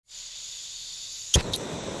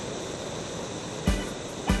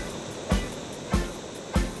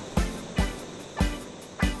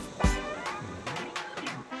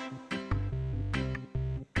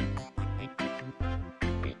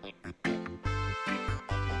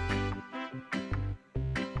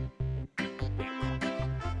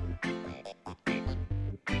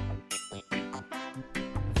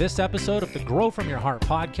This episode of the Grow From Your Heart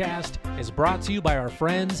podcast is brought to you by our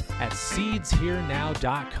friends at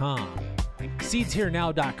SeedsHereNow.com.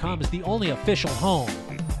 SeedsHereNow.com is the only official home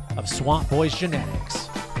of Swamp Boys Genetics.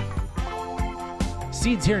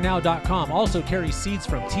 SeedsHereNow.com also carries seeds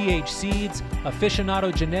from TH Seeds,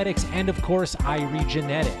 Aficionado Genetics, and of course, Irie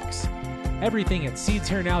Genetics. Everything at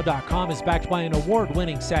SeedsHereNow.com is backed by an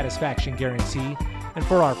award-winning satisfaction guarantee, and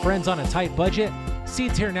for our friends on a tight budget,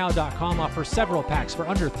 SeedsHereNow.com offers several packs for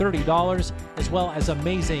under $30, as well as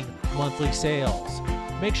amazing monthly sales.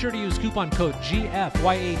 Make sure to use coupon code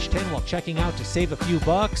GFYH10 while checking out to save a few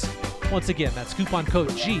bucks. Once again, that's coupon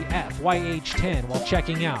code GFYH10 while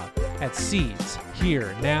checking out at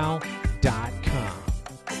SeedsHereNow.com.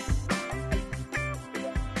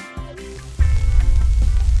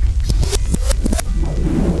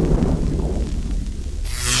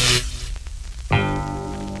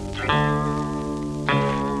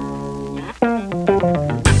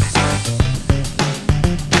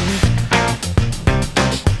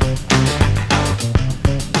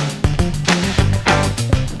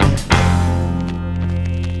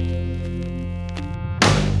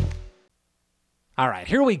 All right,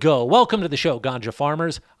 here we go. Welcome to the show, Ganja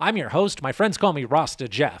Farmers. I'm your host. My friends call me Rasta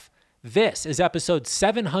Jeff. This is episode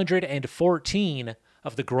 714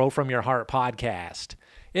 of the Grow From Your Heart podcast.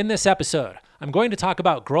 In this episode, I'm going to talk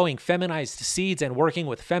about growing feminized seeds and working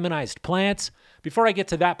with feminized plants. Before I get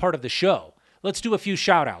to that part of the show, let's do a few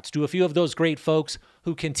shout outs to a few of those great folks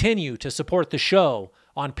who continue to support the show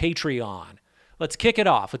on Patreon. Let's kick it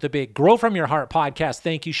off with the big Grow From Your Heart podcast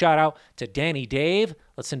thank you shout out to Danny Dave.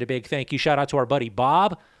 Let's send a big thank you shout out to our buddy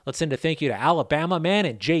Bob. Let's send a thank you to Alabama Man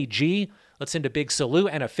and JG. Let's send a big salute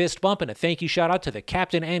and a fist bump and a thank you shout out to the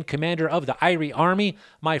captain and commander of the Irie Army,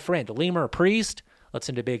 my friend Lemur Priest. Let's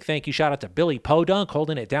send a big thank you shout out to Billy Podunk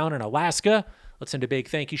holding it down in Alaska. Let's send a big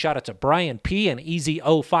thank you shout out to Brian P and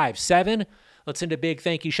Easy057. Let's send a big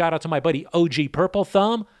thank you shout out to my buddy OG Purple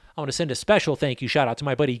Thumb. I want to send a special thank you shout out to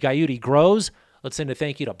my buddy Gayuti Grows. Let's send a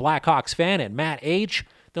thank you to Blackhawks fan and Matt H.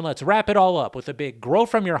 Then let's wrap it all up with a big Grow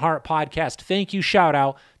From Your Heart podcast thank you shout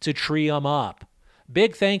out to Tree 'em Up.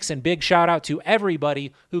 Big thanks and big shout out to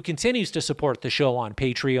everybody who continues to support the show on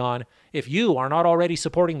Patreon. If you are not already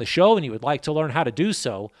supporting the show and you would like to learn how to do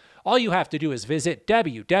so, all you have to do is visit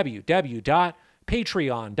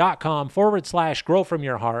www.patreon.com/Grow From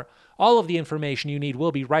Your Heart. All of the information you need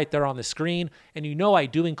will be right there on the screen, and you know I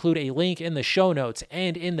do include a link in the show notes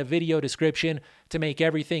and in the video description to make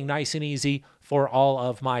everything nice and easy for all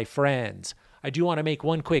of my friends. I do want to make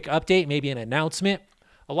one quick update, maybe an announcement.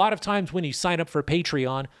 A lot of times when you sign up for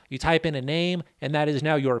Patreon, you type in a name, and that is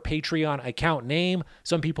now your Patreon account name.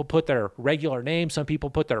 Some people put their regular name. Some people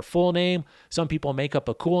put their full name. Some people make up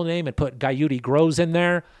a cool name and put Gayuti Grows in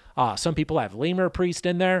there. Some people have Lemur Priest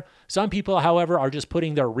in there. Some people, however, are just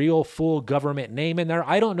putting their real full government name in there.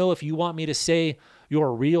 I don't know if you want me to say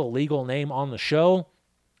your real legal name on the show.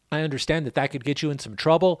 I understand that could get you in some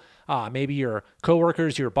trouble. Maybe your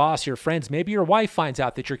coworkers, your boss, your friends, maybe your wife finds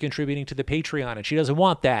out that you're contributing to the Patreon and she doesn't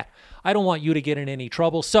want that. I don't want you to get in any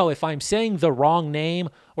trouble. So if I'm saying the wrong name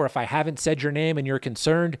or if I haven't said your name and you're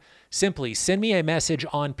concerned, simply send me a message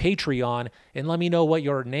on Patreon and let me know what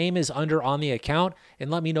your name is under on the account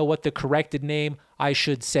and let me know what the corrected name I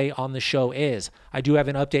should say on the show is. I do have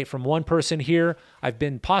an update from one person here. I've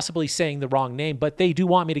been possibly saying the wrong name, but they do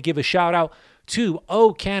want me to give a shout out to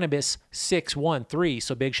OCannabis613.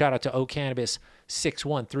 So big shout out to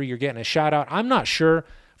OCannabis613. You're getting a shout out. I'm not sure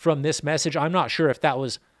from this message. I'm not sure if that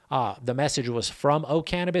was the message was from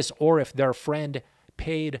OCannabis or if their friend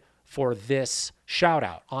paid for this shout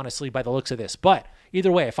out, honestly, by the looks of this. But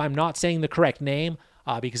either way, if I'm not saying the correct name,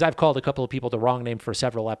 because I've called a couple of people the wrong name for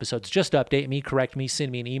several episodes, just update me, correct me,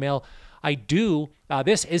 send me an email.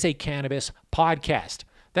 This is a cannabis podcast.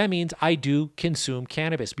 That means I do consume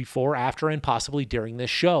cannabis before, after, and possibly during this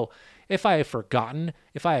show. If I have forgotten,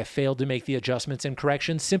 if I have failed to make the adjustments and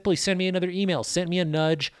corrections, simply send me another email. Send me a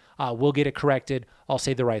nudge. We'll get it corrected. I'll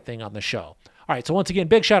say the right thing on the show. All right, so once again,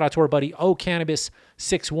 big shout out to our buddy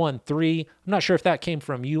OCannabis613. I'm not sure if that came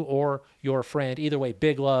from you or your friend. Either way,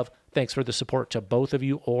 big love. Thanks for the support to both of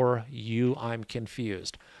you or you. I'm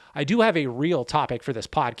confused. I do have a real topic for this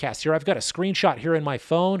podcast here. I've got a screenshot here in my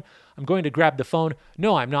phone. I'm going to grab the phone.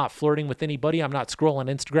 No, I'm not flirting with anybody. I'm not scrolling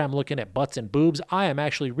Instagram looking at butts and boobs. I am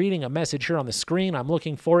actually reading a message here on the screen. I'm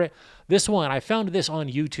looking for it. This one, I found this on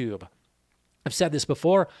YouTube. I've said this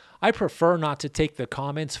before, I prefer not to take the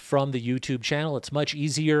comments from the YouTube channel. It's much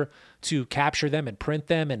easier to capture them and print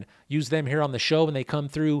them and use them here on the show when they come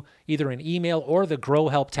through either an email or the Grow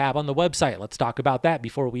Help tab on the website. Let's talk about that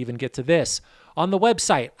before we even get to this. On the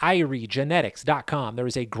website, iriegenetics.com, there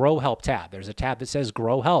is a Grow Help tab. There's a tab that says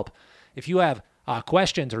Grow Help. If you have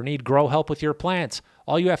questions or need grow help with your plants,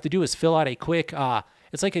 all you have to do is fill out a quick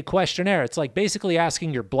it's like a questionnaire. It's like basically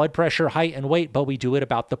asking your blood pressure, height, and weight, but we do it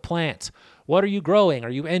about the plants. What are you growing? Are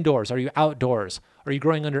you indoors? Are you outdoors? Are you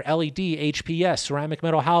growing under LED, HPS, ceramic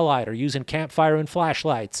metal halide? Are you using campfire and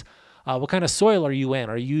flashlights? What kind of soil are you in?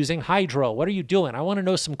 Are you using hydro? What are you doing? I want to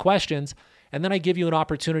know some questions, and then I give you an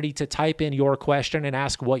opportunity to type in your question and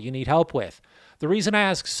ask what you need help with. The reason I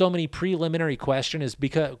ask so many preliminary questions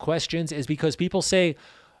is because people say,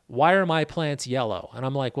 why are my plants yellow? And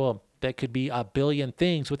I'm like, well, that could be a billion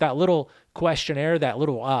things. With that little questionnaire, that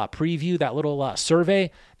little preview, that little survey,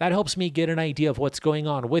 that helps me get an idea of what's going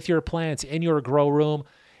on with your plants in your grow room.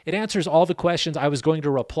 It answers all the questions I was going to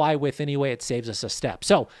reply with anyway. It saves us a step.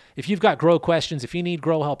 So if you've got grow questions, if you need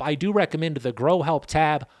grow help, I do recommend the Grow Help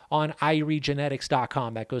tab on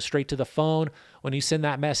iriegenetics.com. That goes straight to the phone. When you send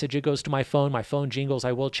that message, it goes to my phone. My phone jingles.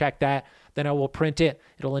 I will check that. Then I will print it.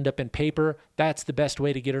 It'll end up in paper. That's the best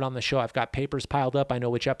way to get it on the show. I've got papers piled up. I know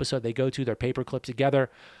which episode they go to. They're paper clipped together.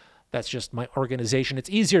 That's just my organization. It's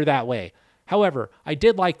easier that way. However, I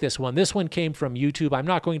did like this one. This one came from YouTube. I'm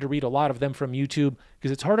not going to read a lot of them from YouTube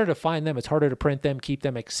because it's harder to find them. It's harder to print them, keep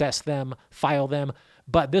them, access them, file them.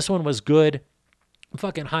 But this one was good. I'm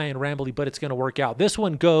fucking high and rambly, but it's going to work out. This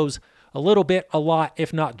one goes a little bit, a lot,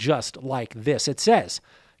 if not just like this. It says,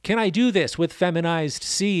 can I do this with feminized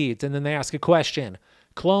seeds? And then they ask a question.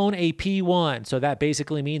 Clone a P1. So that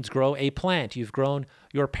basically means grow a plant. You've grown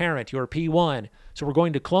your parent, your P1. So we're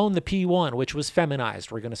going to clone the P1, which was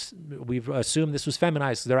feminized. We've assumed this was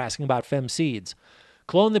feminized. They're asking about fem seeds.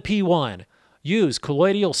 Clone the P1. Use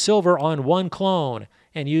colloidal silver on one clone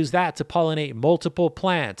and use that to pollinate multiple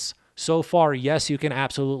plants. So far, yes, you can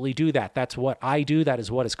absolutely do that. That's what I do. That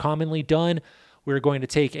is what is commonly done. We're going to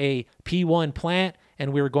take a P1 plant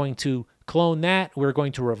and we're going to clone that. We're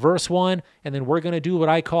going to reverse one, and then we're going to do what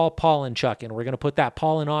I call pollen chucking. We're going to put that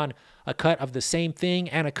pollen on a cut of the same thing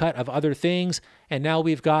and a cut of other things, and now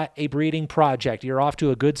we've got a breeding project. You're off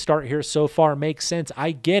to a good start here so far. Makes sense.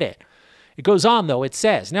 I get it. It goes on, though. It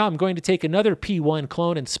says, now I'm going to take another P1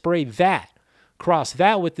 clone and spray that. Cross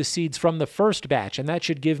that with the seeds from the first batch, and that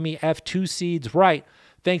should give me F2 seeds right.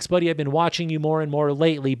 Thanks, buddy. I've been watching you more and more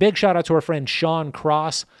lately. Big shout out to our friend Sean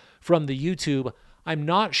Cross from the YouTube. I'm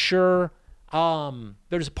not sure.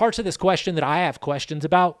 There's parts of this question that I have questions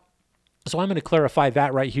about. So I'm going to clarify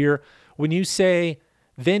that right here. When you say,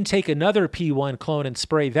 then take another P1 clone and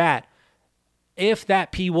spray that, if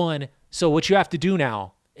that P1, so what you have to do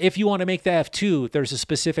now, if you want to make the F2, there's a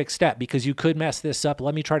specific step because you could mess this up.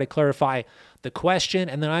 Let me try to clarify the question,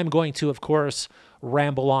 and then I'm going to, of course,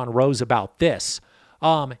 ramble on Rose about this.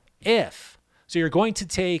 So you're going to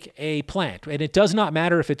take a plant, and it does not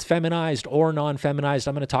matter if it's feminized or non-feminized.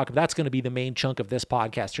 I'm going to talk about that's going to be the main chunk of this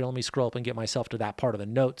podcast here. Let me scroll up and get myself to that part of the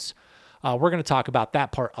notes. We're going to talk about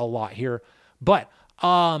that part a lot here, but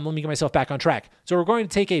let me get myself back on track. So we're going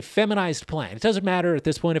to take a feminized plant. It doesn't matter at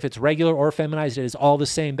this point if it's regular or feminized. It is all the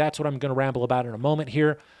same. That's what I'm going to ramble about in a moment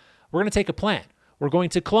here. We're going to take a plant. We're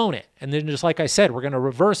going to clone it. And then just like I said, we're going to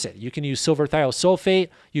reverse it. You can use silver thiosulfate.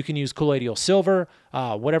 You can use colloidal silver.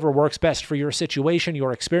 Whatever works best for your situation,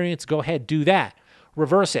 your experience, go ahead, do that.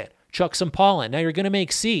 Reverse it. Chuck some pollen. Now you're going to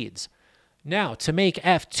make seeds. Now to make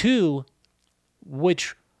F2,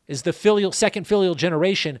 which is the second filial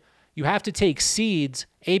generation, you have to take seeds,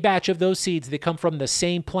 a batch of those seeds that come from the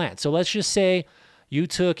same plant. So let's just say you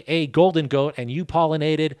took a golden goat and you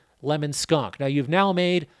pollinated lemon skunk. Now you've now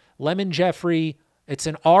made lemon Jeffrey. It's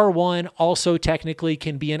an R1, also technically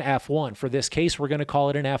can be an F1. For this case, we're going to call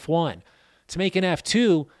it an F1. To make an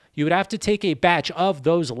F2, you would have to take a batch of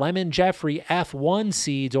those lemon Jeffrey F1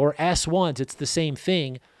 seeds or S1s. It's the same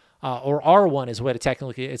thing. Or R1 is what it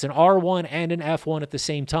technically is. It's an R1 and an F1 at the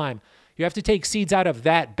same time. You have to take seeds out of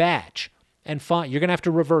that batch and you're going to have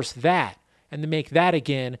to reverse that and then make that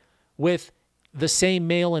again with the same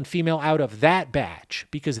male and female out of that batch,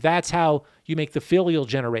 because that's how you make the filial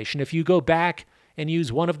generation. If you go back and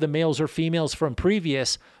use one of the males or females from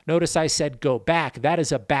previous, notice I said go back. That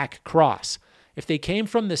is a back cross. If they came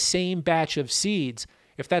from the same batch of seeds,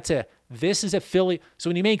 this is a filial. So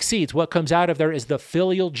when you make seeds, what comes out of there is the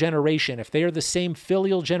filial generation. If they are the same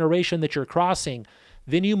filial generation that you're crossing,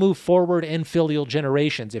 then you move forward in filial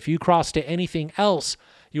generations. If you cross to anything else,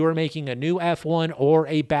 you are making a new F1 or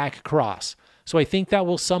a back cross. So I think that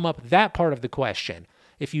will sum up that part of the question.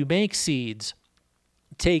 if you make seeds,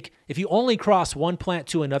 if you only cross one plant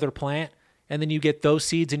to another plant, and then you get those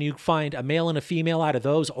seeds and you find a male and a female out of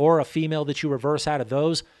those, or a female that you reverse out of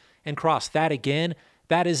those and cross that again,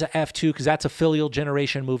 that is a F2 because that's a filial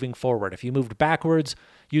generation moving forward. If you moved backwards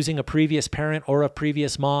using a previous parent or a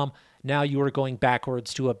previous mom, now you are going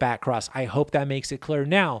backwards to a back cross. I hope that makes it clear.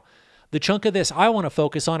 Now, the chunk of this I want to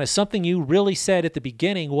focus on is something you really said at the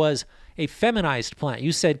beginning was a feminized plant.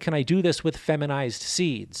 You said, can I do this with feminized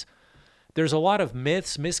seeds? There's a lot of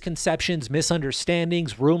myths, misconceptions,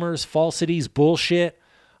 misunderstandings, rumors, falsities, bullshit,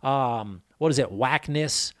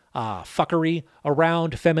 whackness, fuckery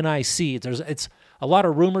around feminized seeds. It's a lot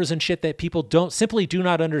of rumors and shit that people simply do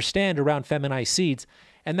not understand around feminized seeds.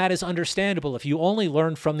 And that is understandable. If you only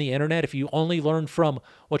learn from the internet, if you only learn from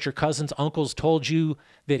what your cousin's uncles told you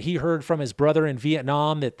that he heard from his brother in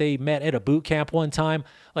Vietnam that they met at a boot camp one time,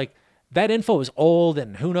 like that info is old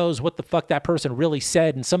and who knows what the fuck that person really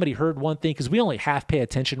said. And somebody heard one thing because we only half pay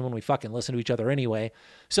attention when we fucking listen to each other anyway.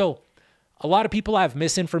 So a lot of people have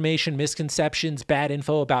misinformation, misconceptions, bad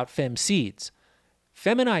info about fem seeds.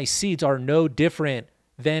 Feminized seeds are no different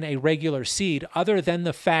than a regular seed other than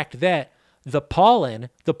the fact that the pollen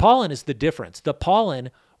is the difference. The pollen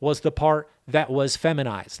was the part that was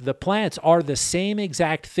feminized. The plants are the same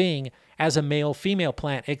exact thing as a male-female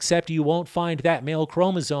plant, except you won't find that male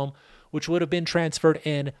chromosome, which would have been transferred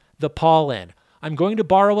in the pollen. I'm going to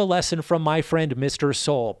borrow a lesson from my friend, Mr.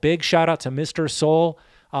 Soul. Big shout out to Mr. Soul.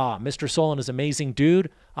 Mr. Soul and his amazing dude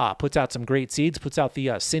puts out some great seeds, puts out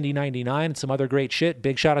the Cindy 99 and some other great shit.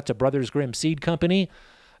 Big shout out to Brothers Grimm Seed Company.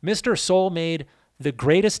 Mr. Soul made the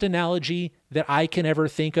greatest analogy that I can ever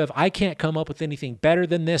think of. I can't come up with anything better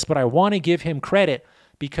than this, but I want to give him credit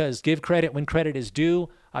because give credit when credit is due.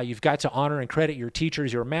 You've got to honor and credit your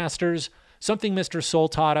teachers, your masters. Something Mr. Soul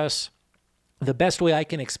taught us, the best way I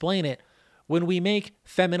can explain it, when we make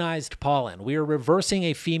feminized pollen, we are reversing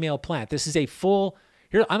a female plant. This is a full,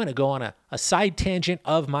 here, I'm going to go on a side tangent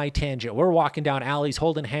of my tangent. We're walking down alleys,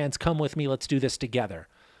 holding hands. Come with me. Let's do this together.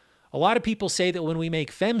 A lot of people say that when we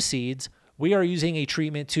make fem seeds, we are using a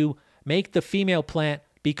treatment to make the female plant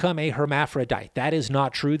become a hermaphrodite. That is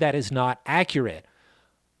not true. That is not accurate.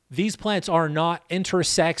 These plants are not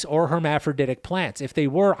intersex or hermaphroditic plants. If they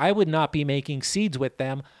were, I would not be making seeds with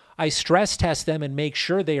them. I stress test them and make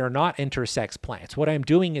sure they are not intersex plants. What I'm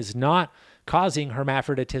doing is not causing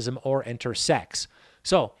hermaphroditism or intersex.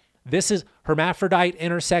 So this is hermaphrodite,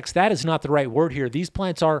 intersex. That is not the right word here. These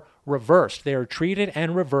plants are reversed. They are treated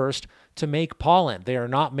and reversed to make pollen. They are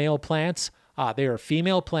not male plants. They are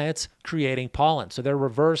female plants creating pollen. So they're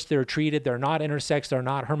reversed. They're treated. They're not intersex. They're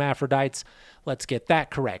not hermaphrodites. Let's get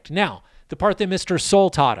that correct. Now, the part that Mr.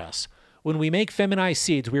 Soul taught us. When we make feminized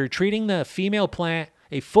seeds, we are treating the female plant,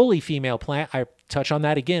 a fully female plant. I touch on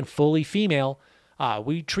that again, fully female.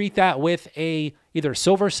 We treat that with either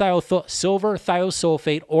silver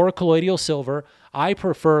thiosulfate or colloidal silver. I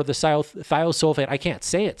prefer the thiosulfate. I can't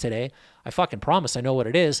say it today. I fucking promise I know what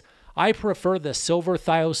it is. I prefer the silver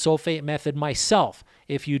thiosulfate method myself.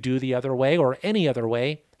 If you do the other way or any other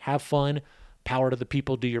way, have fun, power to the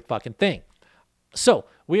people, do your fucking thing. So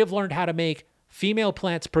we have learned how to make female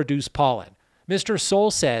plants produce pollen. Mr.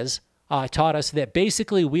 Soul taught us that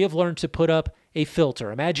basically we have learned to put up a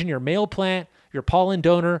filter. Imagine your male plant, your pollen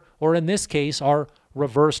donor, or in this case, our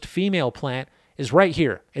reversed female plant is right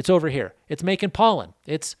here. It's over here. It's making pollen.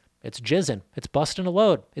 It's jizzing. It's busting a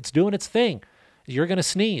load. It's doing its thing. You're going to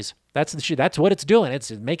sneeze. That's what it's doing.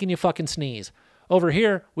 It's making you fucking sneeze. Over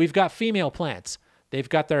here, we've got female plants. They've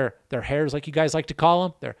got their hairs, like you guys like to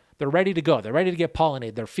call them. They're ready to go. They're ready to get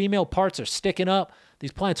pollinated. Their female parts are sticking up.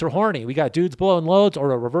 These plants are horny. We got dudes blowing loads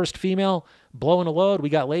or a reversed female blowing a load. We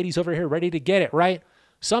got ladies over here ready to get it, right?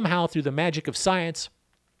 Somehow, through the magic of science,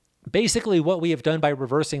 basically what we have done by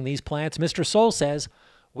reversing these plants, Mr. Soul says,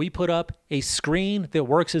 we put up a screen that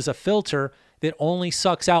works as a filter that only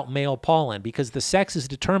sucks out male pollen because the sex is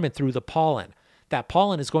determined through the pollen. That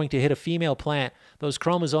pollen is going to hit a female plant. Those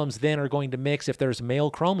chromosomes then are going to mix. If there's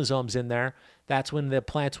male chromosomes in there, that's when the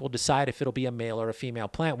plants will decide if it'll be a male or a female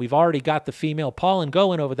plant. We've already got the female pollen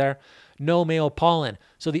going over there, no male pollen.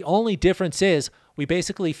 So the only difference is we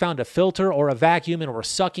basically found a filter or a vacuum and we're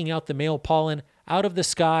sucking out the male pollen out of the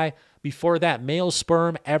sky before that male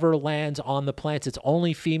sperm ever lands on the plants. It's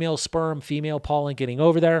only female sperm, female pollen getting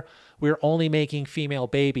over there. We're only making female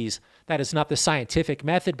babies. That is not the scientific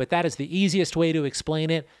method, but that is the easiest way to explain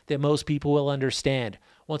it that most people will understand.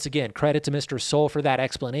 Once again, credit to Mr. Soul for that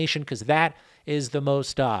explanation because that is the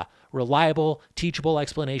most reliable, teachable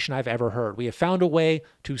explanation I've ever heard. We have found a way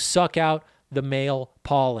to suck out the male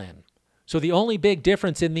pollen. So the only big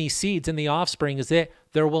difference in these seeds in the offspring is that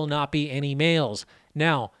there will not be any males.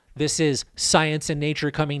 Now, this is science and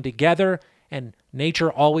nature coming together, and nature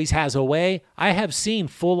always has a way. I have seen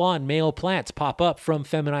full-on male plants pop up from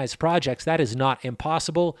feminized projects. That is not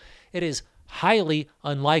impossible. It is highly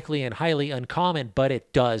unlikely and highly uncommon, but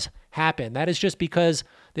it does happen. That is just because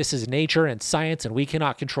this is nature and science, and we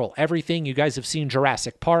cannot control everything. You guys have seen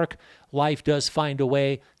Jurassic Park. Life does find a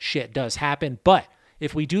way. Shit does happen. But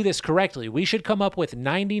if we do this correctly, we should come up with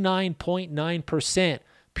 99.9%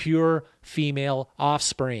 pure female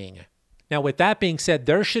offspring. Now, with that being said,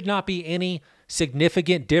 there should not be any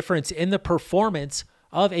significant difference in the performance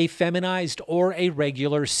of a feminized or a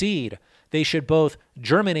regular seed. They should both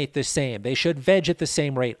germinate the same. They should veg at the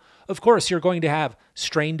same rate. Of course, you're going to have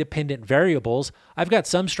strain-dependent variables. I've got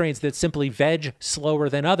some strains that simply veg slower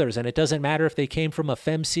than others, and it doesn't matter if they came from a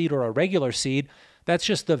fem seed or a regular seed. That's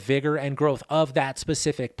just the vigor and growth of that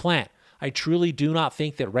specific plant. I truly do not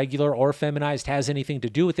think that regular or feminized has anything to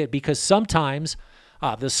do with it, because sometimes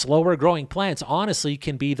the slower growing plants honestly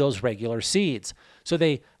can be those regular seeds. So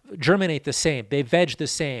they germinate the same, they veg the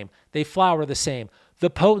same, they flower the same,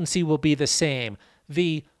 the potency will be the same.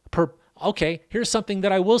 Okay, here's something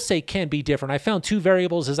that I will say can be different. I found two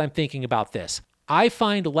variables as I'm thinking about this. I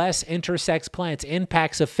find less intersex plants in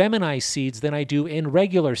packs of feminized seeds than I do in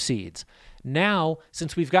regular seeds. Now,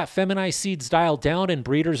 since we've got feminized seeds dialed down and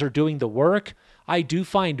breeders are doing the work, I do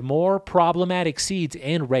find more problematic seeds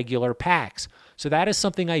in regular packs. So that is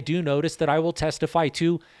something I do notice that I will testify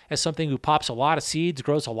to as something who pops a lot of seeds,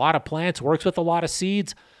 grows a lot of plants, works with a lot of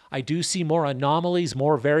seeds. I do see more anomalies,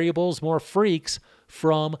 more variables, more freaks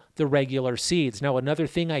from the regular seeds. Now, another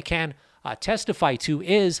thing I can testify to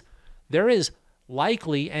is there is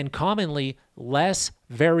likely and commonly less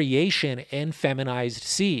variation in feminized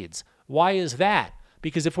seeds. Why is that?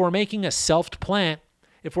 Because if we're making a selfed plant,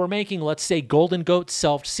 if we're making, let's say, Golden Goat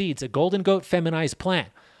selfed seeds, a Golden Goat feminized plant,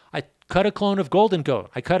 I cut a clone of Golden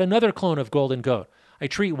Goat. I cut another clone of Golden Goat. I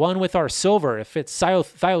treat one with our silver. If it's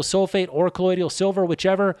thiosulfate or colloidal silver,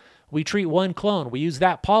 whichever, we treat one clone. We use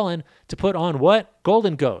that pollen to put on what?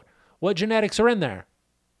 Golden Goat. What genetics are in there?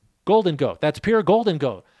 Golden Goat. That's pure Golden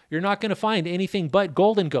Goat. You're not going to find anything but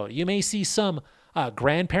Golden Goat. You may see some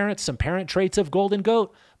grandparents, some parent traits of Golden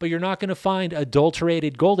Goat, but you're not going to find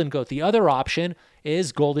adulterated Golden Goat. The other option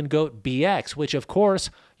is Golden Goat BX, which of course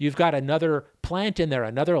you've got another plant in there,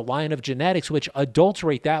 another line of genetics which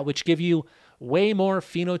adulterate that, which give you way more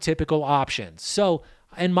phenotypical options. So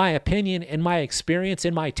in my opinion, in my experience,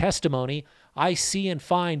 in my testimony, I see and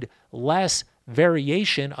find less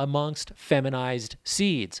variation amongst feminized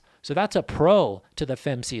seeds. So that's a pro to the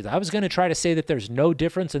fem seeds. I was going to try to say that there's no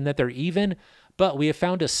difference and that they're even, but we have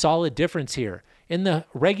found a solid difference here. In the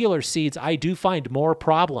regular seeds, I do find more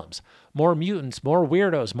problems, more mutants, more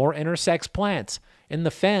weirdos, more intersex plants. In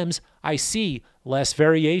the fems, I see less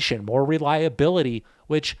variation, more reliability,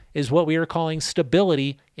 which is what we are calling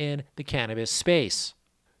stability in the cannabis space.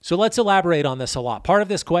 So let's elaborate on this a lot. Part of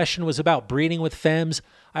this question was about breeding with fems.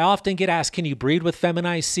 I often get asked, can you breed with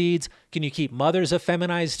feminized seeds? Can you keep mothers of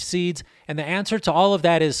feminized seeds? And the answer to all of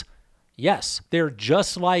that is yes. They're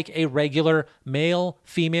just like a regular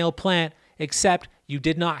male-female plant, except you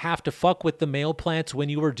did not have to fuck with the male plants when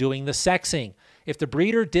you were doing the sexing. If the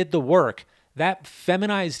breeder did the work, that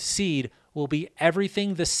feminized seed will be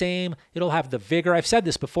everything the same. It'll have the vigor. I've said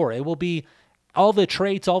this before. It will be all the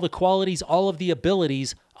traits, all the qualities, all of the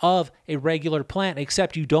abilities of a regular plant,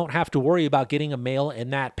 except you don't have to worry about getting a male in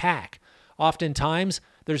that pack. Oftentimes,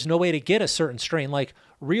 there's no way to get a certain strain, like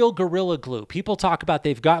real Gorilla Glue. People talk about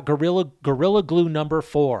they've got Gorilla Glue number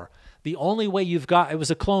 4. The only way you've got, it was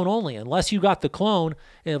a clone only. Unless you got the clone,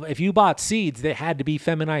 if you bought seeds, they had to be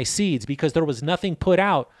feminized seeds because there was nothing put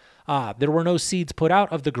out. There were no seeds put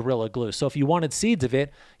out of the Gorilla Glue. So if you wanted seeds of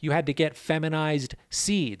it, you had to get feminized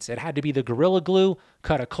seeds. It had to be the Gorilla Glue,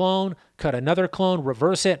 cut a clone, cut another clone,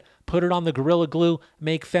 reverse it, put it on the Gorilla Glue,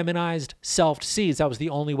 make feminized selfed seeds. That was the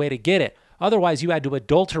only way to get it. Otherwise, you had to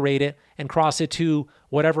adulterate it and cross it to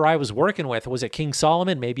whatever I was working with. Was it King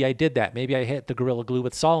Solomon? Maybe I did that. Maybe I hit the Gorilla Glue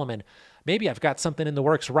with Solomon. Maybe I've got something in the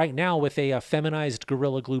works right now with a feminized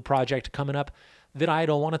Gorilla Glue project coming up that I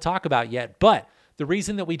don't want to talk about yet. But the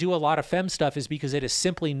reason that we do a lot of fem stuff is because it is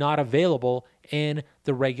simply not available in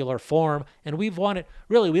the regular form. And we don't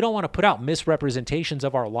want to put out misrepresentations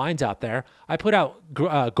of our lines out there. I put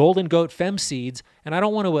out Golden Goat fem seeds, and I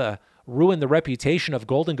don't want to ruin the reputation of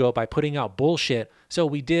Golden Goat by putting out bullshit.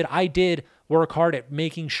 So I did work hard at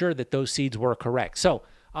making sure that those seeds were correct. So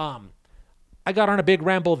I got on a big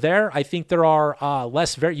ramble there. I think there are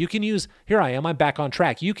you can use, here I am, I'm back on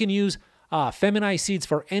track. You can use feminized seeds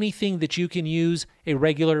for anything that you can use a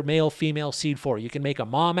regular male-female seed for. You can make a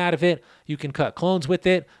mom out of it. You can cut clones with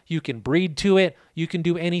it. You can breed to it. You can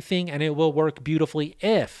do anything, and it will work beautifully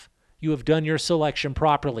if you have done your selection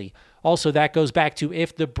properly. Also, that goes back to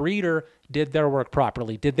if the breeder did their work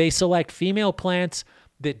properly. Did they select female plants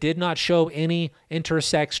that did not show any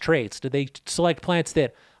intersex traits? Did they select plants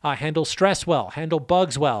that handle stress well, handle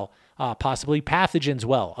bugs well, possibly pathogens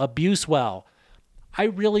well, abuse well? I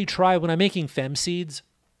really try, when I'm making fem seeds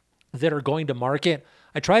that are going to market,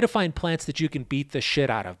 I try to find plants that you can beat the shit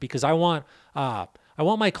out of, because I want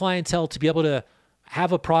my clientele to be able to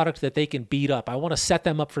have a product that they can beat up. I want to set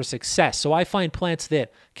them up for success. So I find plants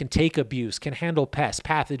that can take abuse, can handle pests,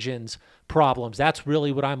 pathogens, problems. That's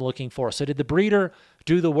really what I'm looking for. So did the breeder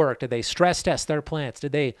do the work? Did they stress test their plants?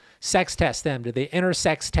 Did they sex test them? Did they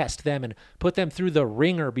intersex test them and put them through the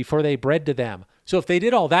ringer before they bred to them? So if they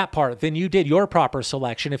did all that part, then you did your proper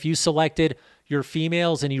selection. If you selected your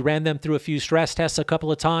females and you ran them through a few stress tests a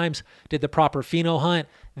couple of times, did the proper pheno hunt,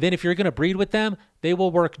 then if you're going to breed with them, they will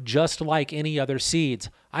work just like any other seeds.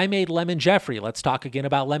 I made Lemon Jeffrey. Let's talk again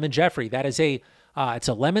about Lemon Jeffrey. That is it's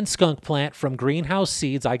a lemon skunk plant from Greenhouse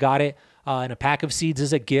Seeds. I got it in a pack of seeds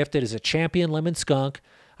as a gift. It is a champion lemon skunk.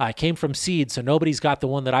 It came from seed, so nobody's got the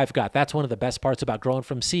one that I've got. That's one of the best parts about growing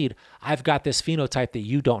from seed. I've got this phenotype that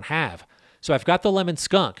you don't have. So I've got the lemon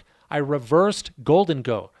skunk. I reversed Golden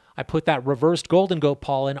Goat. I put that reversed Golden Goat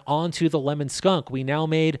pollen onto the lemon skunk. We now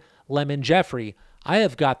made Lemon Jeffrey. I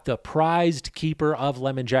have got the prized keeper of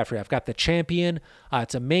Lemon Jeffrey. I've got the champion.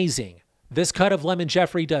 It's amazing. This cut of Lemon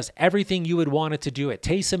Jeffrey does everything you would want it to do. It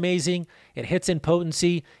tastes amazing. It hits in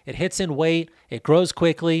potency. It hits in weight. It grows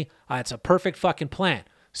quickly. It's a perfect fucking plant.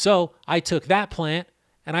 So I took that plant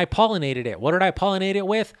and I pollinated it. What did I pollinate it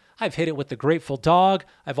with? I've hit it with the Grateful Dog.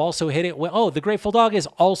 I've also hit it with, the Grateful Dog is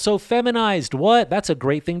also feminized. What? That's a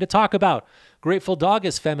great thing to talk about. Grateful Dog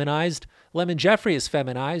is feminized. Lemon Jeffrey is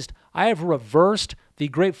feminized. I have reversed the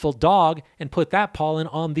Grateful Dog and put that pollen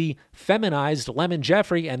on the feminized Lemon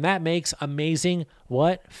Jeffrey, and that makes amazing,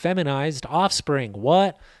 feminized offspring.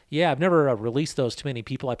 What? Yeah, I've never released those to many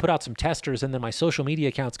people. I put out some testers, and then my social media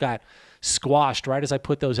accounts got squashed right as I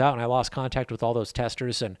put those out, and I lost contact with all those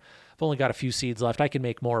testers, and I've only got a few seeds left. I can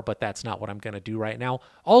make more, but that's not what I'm going to do right now.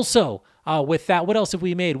 Also, with that, what else have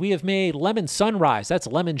we made? We have made Lemon Sunrise. That's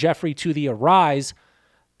Lemon Jeffrey to the Arise.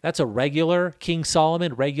 That's a regular King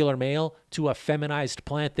Solomon, regular male, to a feminized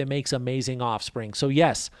plant that makes amazing offspring. So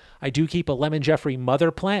yes, I do keep a Lemon Jeffrey mother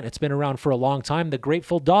plant. It's been around for a long time. The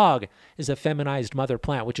Grateful Dog is a feminized mother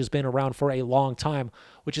plant, which has been around for a long time,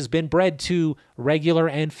 which has been bred to regular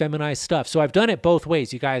and feminized stuff. So I've done it both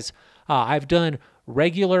ways, you guys. I've done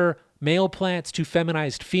regular male plants to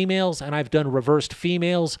feminized females, and I've done reversed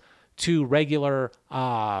females to regular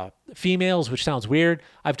females, which sounds weird.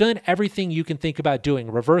 I've done everything you can think about doing.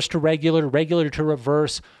 Reverse to regular, regular to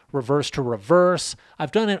reverse, reverse to reverse.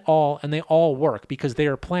 I've done it all, and they all work because they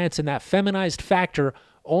are plants, and that feminized factor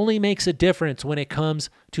only makes a difference when it comes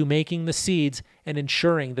to making the seeds and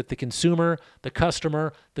ensuring that the consumer, the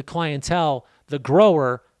customer, the clientele, the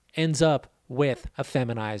grower ends up with a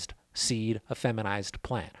feminized seed, a feminized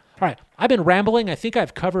plant. All right, I've been rambling. I think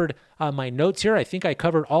I've covered my notes here. I think I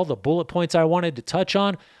covered all the bullet points I wanted to touch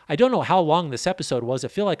on. I don't know how long this episode was. I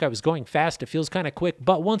feel like I was going fast. It feels kind of quick.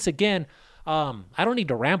 But once again, I don't need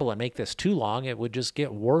to ramble and make this too long. It would just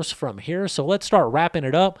get worse from here. So let's start wrapping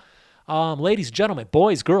it up. Ladies and gentlemen,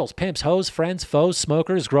 boys, girls, pimps, hoes, friends, foes,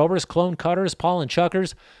 smokers, growers, clone cutters, pollen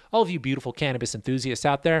chuckers, all of you beautiful cannabis enthusiasts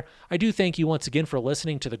out there, I do thank you once again for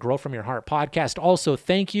listening to the Grow From Your Heart podcast. Also,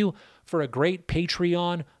 thank you for a great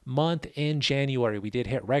Patreon month in January. We did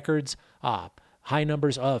hit records, high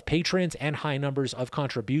numbers of patrons and high numbers of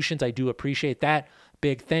contributions. I do appreciate that.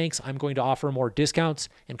 Big thanks. I'm going to offer more discounts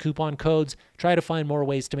and coupon codes, try to find more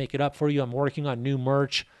ways to make it up for you. I'm working on new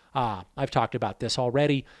merch. I've talked about this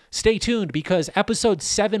already. Stay tuned because episode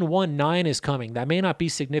 719 is coming. That may not be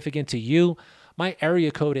significant to you. My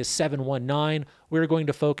area code is 719. We're going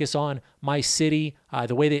to focus on my city,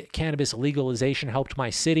 the way that cannabis legalization helped my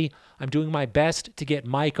city. I'm doing my best to get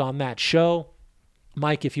Mike on that show.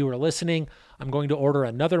 Mike, if you were listening, I'm going to order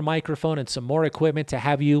another microphone and some more equipment to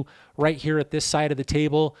have you right here at this side of the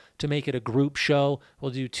table to make it a group show.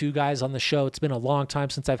 We'll do 2 guys on the show. It's been a long time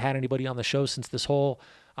since I've had anybody on the show since this whole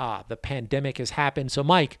the pandemic has happened. So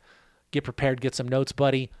Mike, get prepared, get some notes,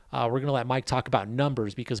 buddy. We're going to let Mike talk about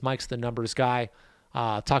numbers because Mike's the numbers guy.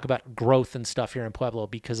 Talk about growth and stuff here in Pueblo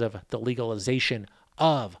because of the legalization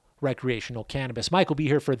of recreational cannabis. Mike will be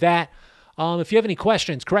here for that. If you have any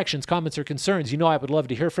questions, corrections, comments, or concerns, I would love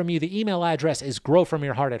to hear from you. The email address is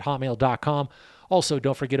growfromyourheart@hotmail.com. Also,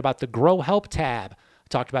 don't forget about the Grow Help tab.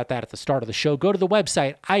 Talked about that at the start of the show. Go to the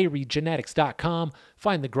website, iriegenetics.com.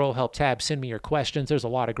 Find the Grow Help tab. Send me your questions. There's a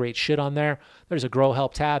lot of great shit on there. There's a Grow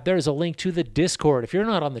Help tab. There's a link to the Discord. If you're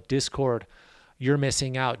not on the Discord, you're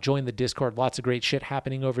missing out. Join the Discord. Lots of great shit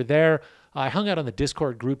happening over there. I hung out on the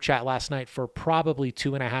Discord group chat last night for probably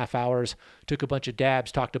 2.5 hours. Took a bunch of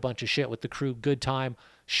dabs, talked a bunch of shit with the crew. Good time.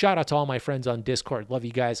 Shout out to all my friends on Discord. Love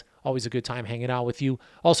you guys. Always a good time hanging out with you.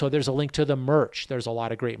 Also, there's a link to the merch. There's a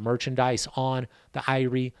lot of great merchandise on the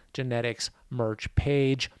Irie Genetics merch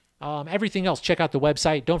page. Everything else, check out the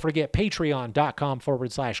website. Don't forget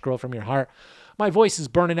patreon.com/grow from your heart. My voice is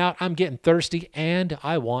burning out. I'm getting thirsty and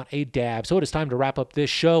I want a dab. So it is time to wrap up this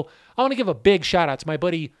show. I want to give a big shout out to my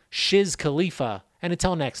buddy Shiz Khalifa. And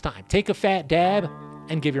until next time, take a fat dab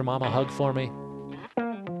and give your mama a hug for me.